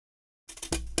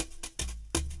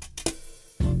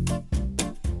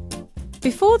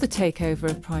Before the takeover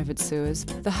of private sewers,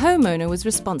 the homeowner was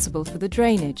responsible for the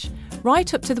drainage,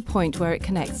 right up to the point where it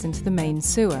connects into the main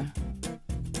sewer.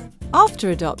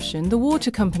 After adoption, the water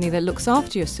company that looks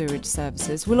after your sewerage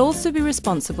services will also be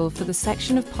responsible for the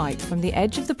section of pipe from the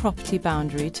edge of the property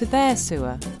boundary to their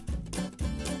sewer.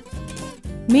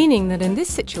 Meaning that in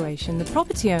this situation, the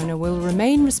property owner will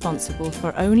remain responsible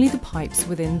for only the pipes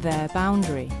within their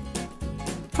boundary.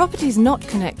 Properties not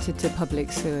connected to public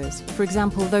sewers, for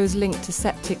example those linked to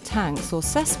septic tanks or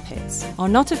cesspits, are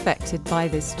not affected by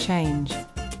this change.